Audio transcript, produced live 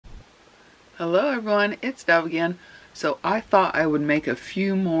Hello everyone, it's Dove again. So I thought I would make a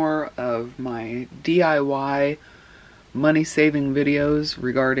few more of my DIY money saving videos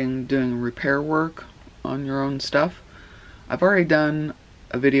regarding doing repair work on your own stuff. I've already done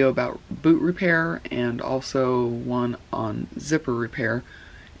a video about boot repair and also one on zipper repair,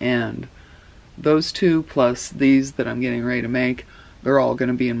 and those two plus these that I'm getting ready to make, they're all going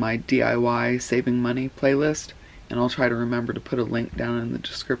to be in my DIY saving money playlist, and I'll try to remember to put a link down in the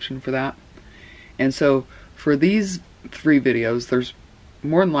description for that. And so for these 3 videos, there's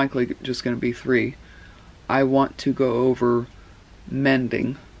more than likely just going to be 3. I want to go over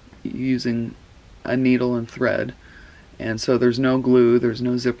mending using a needle and thread. And so there's no glue, there's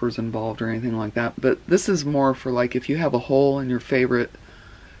no zippers involved or anything like that. But this is more for like if you have a hole in your favorite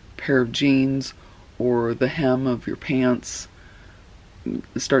pair of jeans or the hem of your pants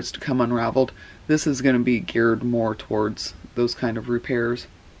starts to come unraveled. This is going to be geared more towards those kind of repairs.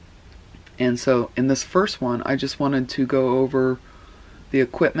 And so in this first one, I just wanted to go over the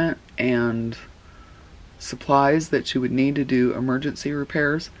equipment and supplies that you would need to do emergency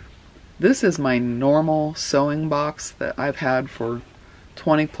repairs. This is my normal sewing box that I've had for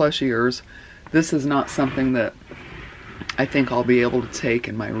 20 plus years. This is not something that I think I'll be able to take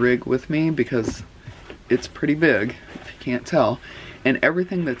in my rig with me because it's pretty big, if you can't tell. And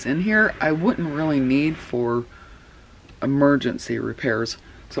everything that's in here, I wouldn't really need for emergency repairs.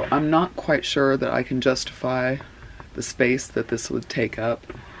 So I'm not quite sure that I can justify the space that this would take up,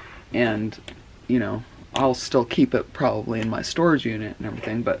 and you know, I'll still keep it probably in my storage unit and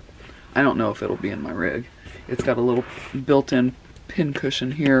everything, but I don't know if it'll be in my rig. It's got a little built-in pin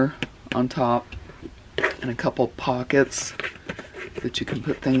cushion here on top and a couple pockets that you can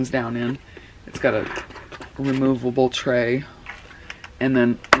put things down in. It's got a removable tray, and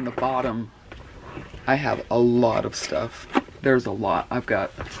then in the bottom I have a lot of stuff. There's a lot. I've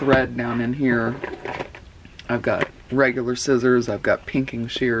got thread down in here. I've got regular scissors. I've got pinking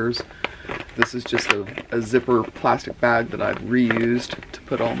shears. This is just a zipper plastic bag that I've reused to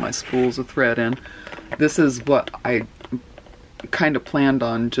put all my spools of thread in. This is what I kind of planned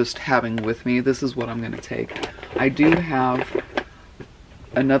on just having with me. This is what I'm going to take. I do have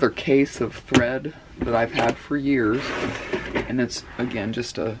another case of thread that I've had for years, and it's again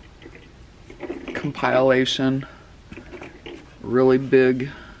just a compilation, really big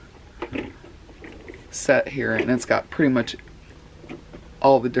set here, and it's got pretty much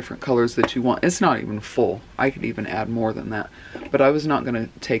all the different colors that you want. It's not even full. I could even add more than that, but I was not going to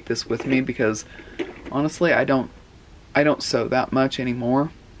take this with me because honestly I don't sew that much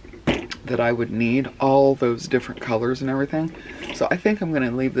anymore that I would need all those different colors and everything. So I think I'm going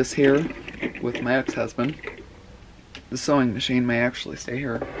to leave this here with my ex-husband. The sewing machine may actually stay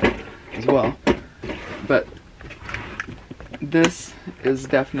here as well, but this is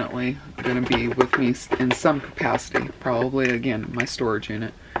definitely going to be with me in some capacity, probably again in my storage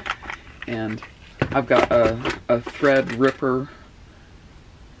unit. And I've got a thread ripper,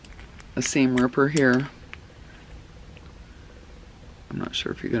 a seam ripper here. I'm not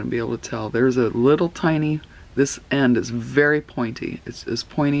sure if you're going to be able to tell. There's a little tiny, this end is very pointy. It's as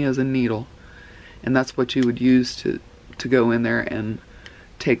pointy as a needle, and that's what you would use to go in there and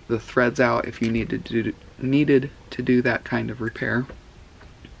take the threads out if you needed to do that kind of repair.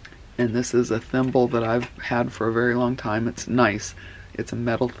 And this is a thimble that I've had for a very long time. It's nice. It's a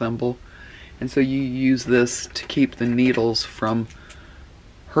metal thimble, and so you use this to keep the needles from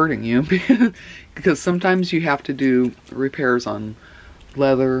hurting you because sometimes you have to do repairs on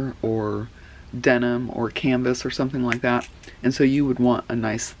leather or denim or canvas or something like that, and so you would want a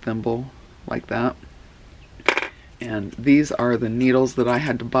nice thimble like that. And these are the needles that I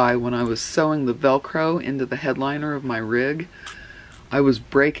had to buy when I was sewing the velcro into the headliner of my rig. I was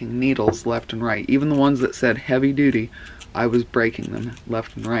breaking needles left and right. Even the ones that said heavy duty, I was breaking them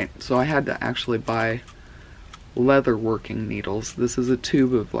left and right. So I had to actually buy leather working needles. This is a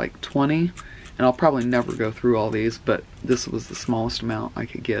tube of like 20, and I'll probably never go through all these, but this was the smallest amount I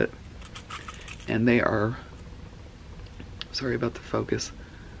could get. And they are, sorry about the focus,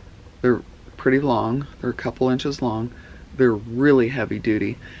 they're pretty long. They're a couple inches long. They're really heavy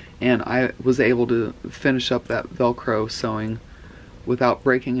duty, and I was able to finish up that velcro sewing without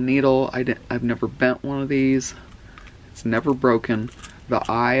breaking a needle. I've never bent one of these. It's never broken. The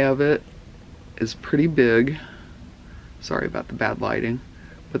eye of it is pretty big. Sorry about the bad lighting,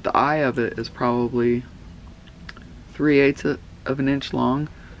 but the eye of it is probably 3/8 of an inch long,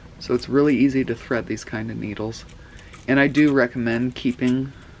 so it's really easy to thread these kind of needles. And I do recommend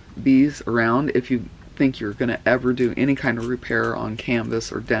keeping these around if you think you're going to ever do any kind of repair on canvas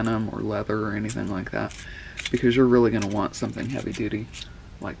or denim or leather or anything like that, because you're really going to want something heavy duty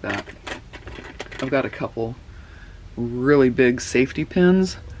like that. I've got a couple really big safety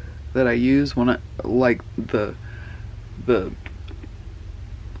pins that I use when I, like the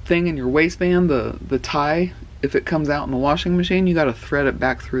thing in your waistband, the tie, if it comes out in the washing machine, you got to thread it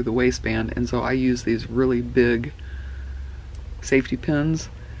back through the waistband, and so I use these really big safety pins.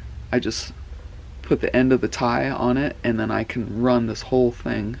 I just put the end of the tie on it, and then I can run this whole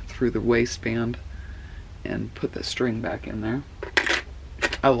thing through the waistband and put the string back in there.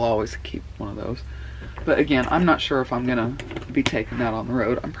 I will always keep one of those. But again, I'm not sure if I'm gonna be taking that on the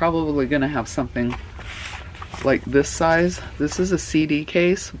road. I'm probably gonna have something like this size. This is a CD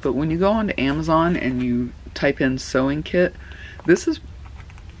case, but when you go onto Amazon and you type in sewing kit, this is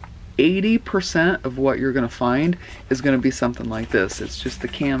 80% of what you're gonna find is gonna be something like this. It's just the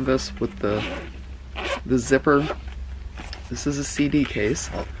canvas with the zipper. This is a CD case.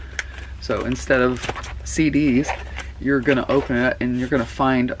 So instead of CDs, you're gonna open it and you're gonna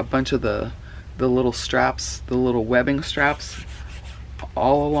find a bunch of the little straps, the little webbing straps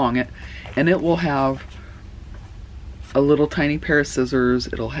all along it, and it will have a little tiny pair of scissors,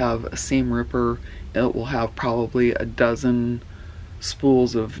 it'll have a seam ripper, it will have probably a dozen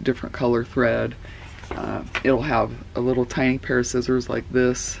spools of different color thread, it'll have a little tiny pair of scissors like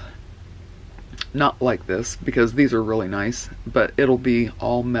this, not like this because these are really nice, but it'll be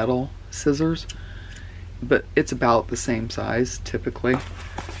all metal scissors, but it's about the same size typically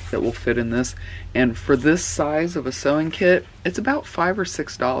that will fit in this. And for this size of a sewing kit, it's about $5 or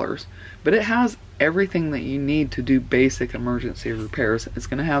 $6, but it has everything that you need to do basic emergency repairs. It's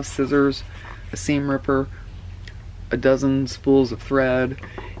going to have scissors, a seam ripper, a dozen spools of thread,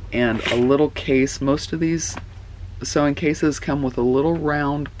 and a little case. Most of these sewing cases come with a little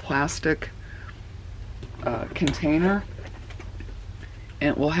round plastic container,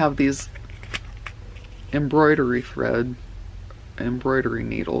 and it will have these embroidery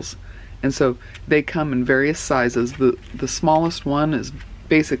needles, and so they come in various sizes. The smallest one is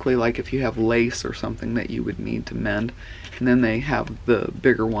basically like if you have lace or something that you would need to mend, and then they have the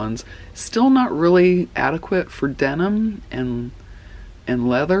bigger ones. Still not really adequate for denim and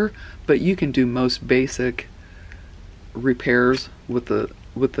leather, but you can do most basic repairs with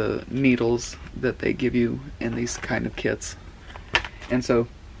the needles that they give you in these kind of kits. And so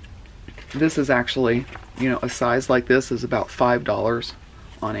this is actually, you know, a size like this is about $5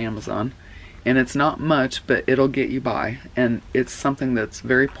 on Amazon, and it's not much, but it'll get you by, and it's something that's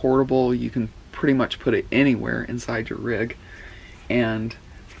very portable. You can pretty much put it anywhere inside your rig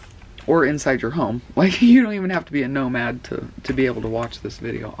or inside your home. Like, you don't even have to be a nomad to be able to watch this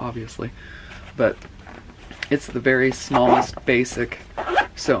video, obviously, but it's the very smallest basic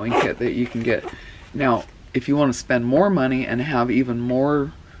sewing kit that you can get. Now, if you want to spend more money and have even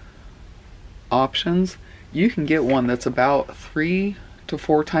more options, you can get one that's about 3 to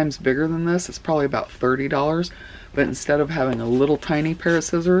 4 times bigger than this. It's probably about $30, but instead of having a little tiny pair of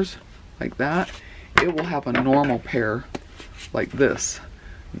scissors like that, it will have a normal pair like this.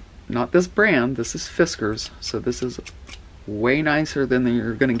 Not this brand, this is Fisker's, so this is way nicer than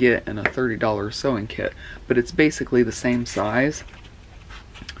you're gonna get in a $30 sewing kit, but it's basically the same size.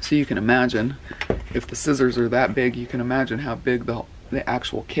 So you can imagine, if the scissors are that big, you can imagine how big the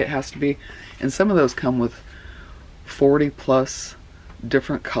actual kit has to be. And some of those come with 40 plus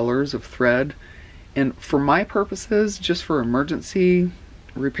different colors of thread, and for my purposes, just for emergency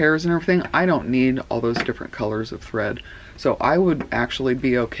repairs and everything, I don't need all those different colors of thread. So I would actually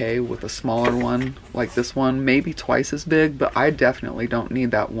be okay with a smaller one like this one, maybe twice as big, but I definitely don't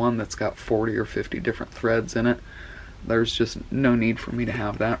need that one that's got 40 or 50 different threads in it. There's just no need for me to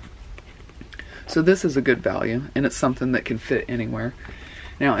have that. So this is a good value, and it's something that can fit anywhere.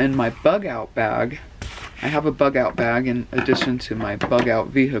 Now, in my bug out bag, I have a bug out bag in addition to my bug out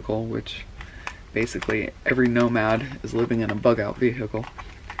vehicle, which basically every nomad is living in a bug out vehicle.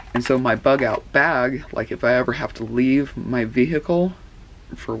 And so my bug out bag, like if I ever have to leave my vehicle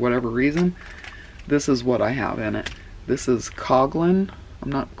for whatever reason, this is what I have in it. This is Coghlan.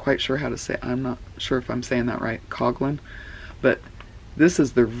 I'm not quite sure how to say, I'm not sure if I'm saying that right, Coghlan. But this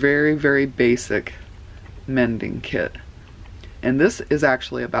is the very, very basic mending kit. And this is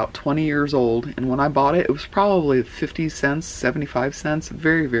actually about 20 years old, and when I bought it, it was probably 50 cents, 75 cents,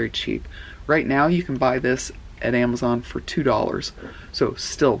 very, very cheap. Right now you can buy this at Amazon for $2, so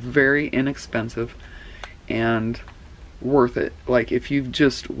still very inexpensive and worth it. Like, if you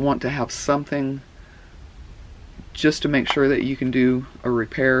just want to have something just to make sure that you can do a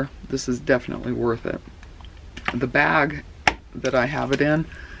repair, this is definitely worth it. The bag that I have it in,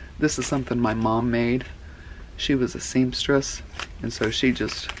 this is something my mom made. She was a seamstress, and so she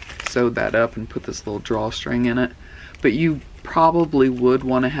just sewed that up and put this little drawstring in it. But you probably would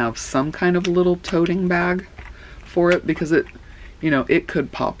want to have some kind of a little toting bag for it, because it, you know, it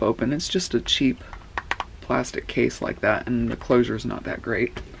could pop open. It's just a cheap plastic case like that, and the closure is not that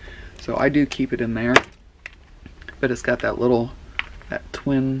great. So I do keep it in there, but it's got that little, that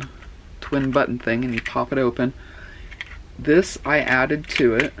twin button thing, and you pop it open. This I added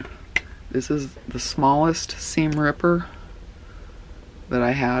to it. This is the smallest seam ripper that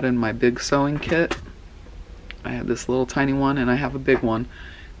I had in my big sewing kit. I have this little tiny one, and I have a big one.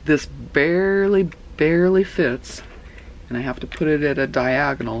 This barely fits, and I have to put it at a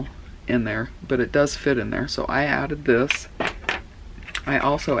diagonal in there, but it does fit in there, so I added this. I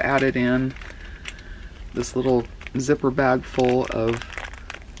also added in this little zipper bag full of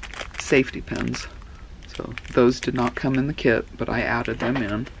safety pins. So those did not come in the kit, but I added them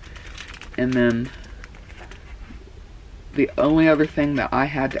in. And then the only other thing that I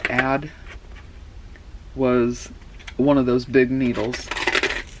had to add was one of those big needles,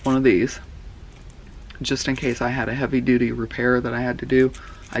 one of these, just in case I had a heavy duty repair that I had to do.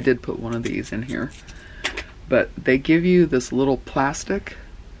 I did put one of these in here. But they give you this little plastic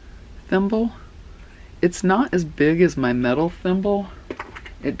thimble. It's not as big as my metal thimble.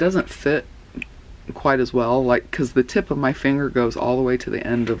 It doesn't fit quite as well, like, because the tip of my finger goes all the way to the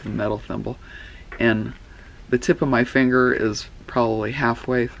end of the metal thimble, and the tip of my finger is probably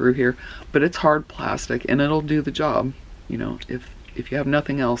halfway through here, but it's hard plastic and it'll do the job. You know, if you have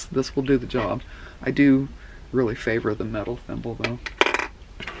nothing else, this will do the job. I do really favor the metal thimble though.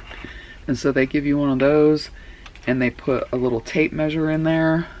 And so they give you one of those, and they put a little tape measure in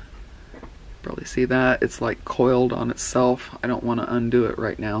there. Probably see that. It's like coiled on itself. I don't want to undo it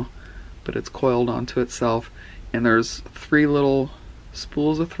right now, but it's coiled onto itself. And there's 3 little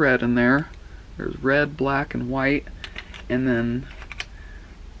spools of thread in there. There's red, black, and white. And then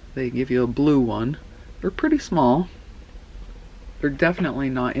they give you a blue one. They're pretty small. They're definitely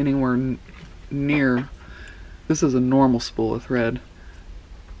not anywhere near. This is a normal spool of thread.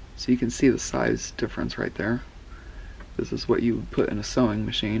 So you can see the size difference right there. This is what you would put in a sewing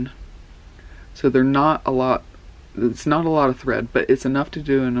machine. So they're not a lot, it's not a lot of thread, but it's enough to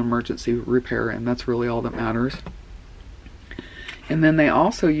do an emergency repair, and that's really all that matters. And then they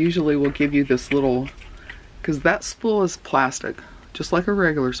also usually will give you this little, because that spool is plastic, just like a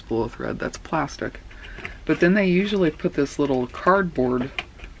regular spool of thread, that's plastic. But then they usually put this little cardboard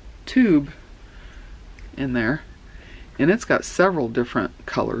tube in there, and it's got several different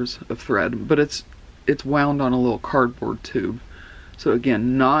colors of thread, but it's wound on a little cardboard tube. So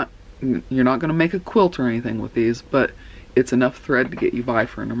again, you're not going to make a quilt or anything with these, but it's enough thread to get you by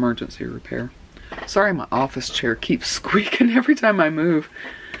for an emergency repair. Sorry, my office chair keeps squeaking every time I move.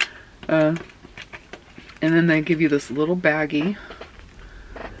 And then they give you this little baggie,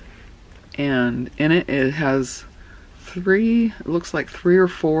 and in it has it looks like 3 or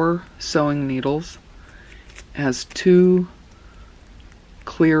 4 sewing needles. It has 2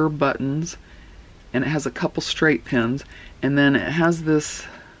 clear buttons, and it has a couple straight pins, and then it has this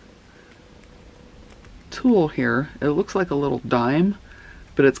tool here. It looks like a little dime,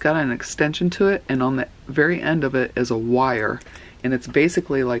 but it's got an extension to it, and on the very end of it is a wire, and it's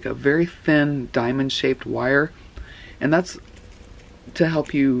basically like a very thin diamond shaped wire, and that's to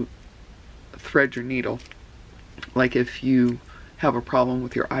help you thread your needle. Like if you have a problem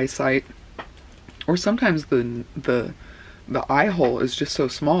with your eyesight, or sometimes the eye hole is just so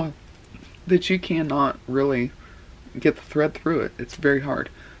small that you cannot really get the thread through it. It's very hard.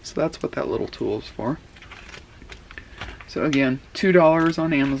 So that's what that little tool is for. So again, $2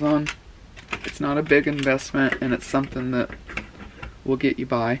 on Amazon. It's not a big investment, and it's something that will get you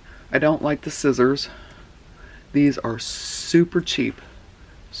by. I don't like the scissors. These are super cheap,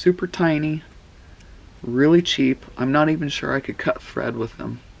 super tiny, really cheap. I'm not even sure I could cut thread with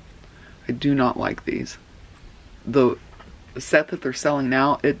them. I do not like these. The set that they're selling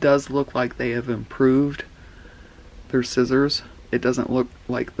now, it does look like they have improved their scissors. It doesn't look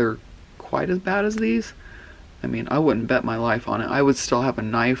like they're quite as bad as these. I mean, I wouldn't bet my life on it. I would still have a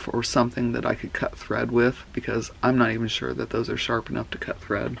knife or something that I could cut thread with, because I'm not even sure that those are sharp enough to cut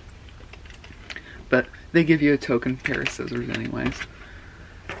thread. But they give you a token pair of scissors anyways,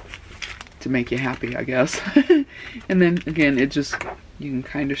 to make you happy, I guess. And then again, you can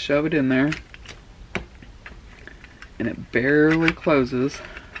kind of shove it in there, and it barely closes.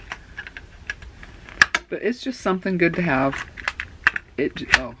 But it's just something good to have.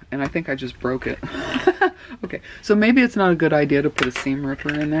 Oh, and I think I just broke it. Okay, so maybe it's not a good idea to put a seam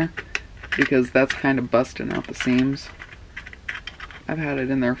ripper in there, because that's kind of busting out the seams. I've had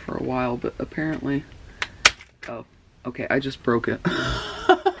it in there for a while, but apparently... Oh, okay, I just broke it.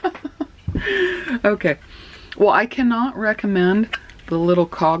 Okay, Well, I cannot recommend the little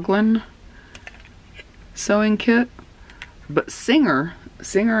Coghlan sewing kit, but Singer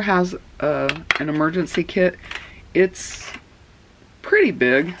has an emergency kit. It's pretty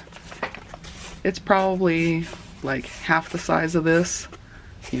big. It's probably like half the size of this,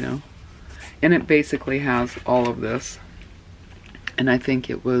 you know, and it basically has all of this, and I think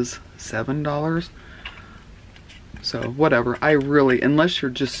it was $7. So whatever. I really, unless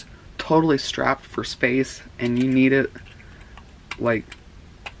you're just totally strapped for space and you need it like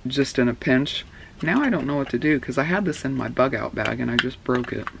just in a pinch. Now I don't know what to do because I had this in my bug out bag and I just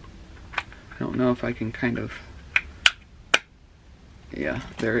broke it. I don't know if I can kind of, yeah,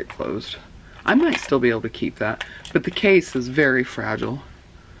 there it closed. I might still be able to keep that, but the case is very fragile,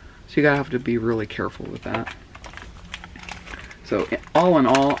 so you gotta have to be really careful with that. So all in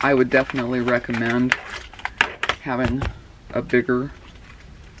all, I would definitely recommend having a bigger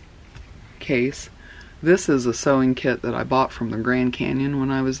case. This is a sewing kit that I bought from the Grand Canyon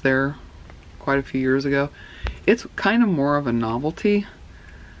when I was there quite a few years ago. It's kind of more of a novelty,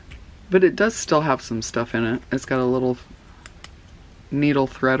 but it does still have some stuff in it. It's got a little needle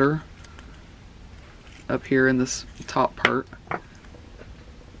threader up here in this top part. I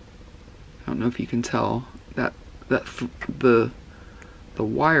don't know if you can tell that the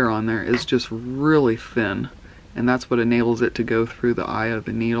wire on there is just really thin, and that's what enables it to go through the eye of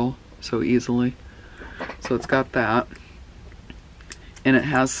the needle so easily. So it's got that, and it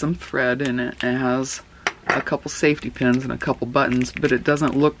has some thread in it. It has a couple safety pins and a couple buttons, but it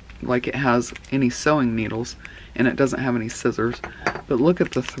doesn't look like it has any sewing needles, and it doesn't have any scissors. But look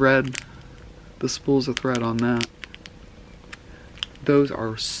at the thread, the spools of thread on that. Those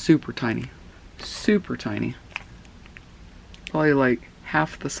are super tiny, super tiny. Probably like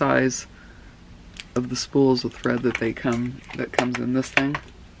half the size of the spools of thread that comes in this thing.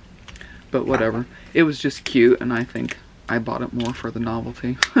 But whatever. It was just cute, and I think I bought it more for the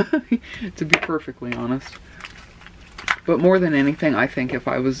novelty, to be perfectly honest. But more than anything, I think if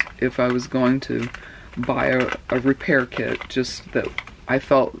I was going to buy a repair kit, just that I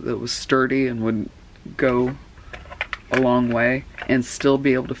felt that was sturdy and would go a long way and still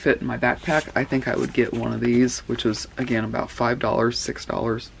be able to fit in my backpack, I think I would get one of these, which was again about $5,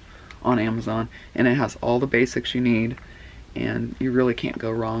 $6 on Amazon, and it has all the basics you need, and you really can't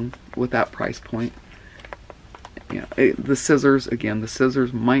go wrong with that price point. You know, the scissors, again, the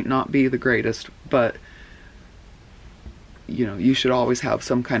scissors might not be the greatest, but you know, you should always have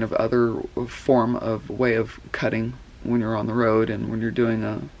some kind of other form of way of cutting when you're on the road, and when you're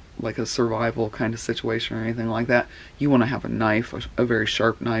doing like a survival kind of situation or anything like that. You want to have a knife, a very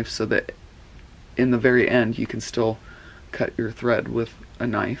sharp knife, so that in the very end you can still cut your thread with a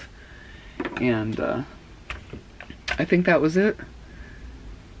knife. And I think that was it.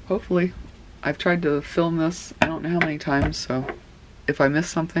 Hopefully. I've tried to film this I don't know how many times, so if I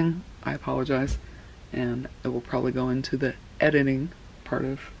missed something, I apologize, and it will probably go into the editing part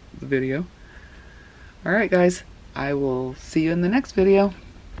of the video. Alright guys, I will see you in the next video.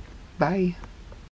 Bye.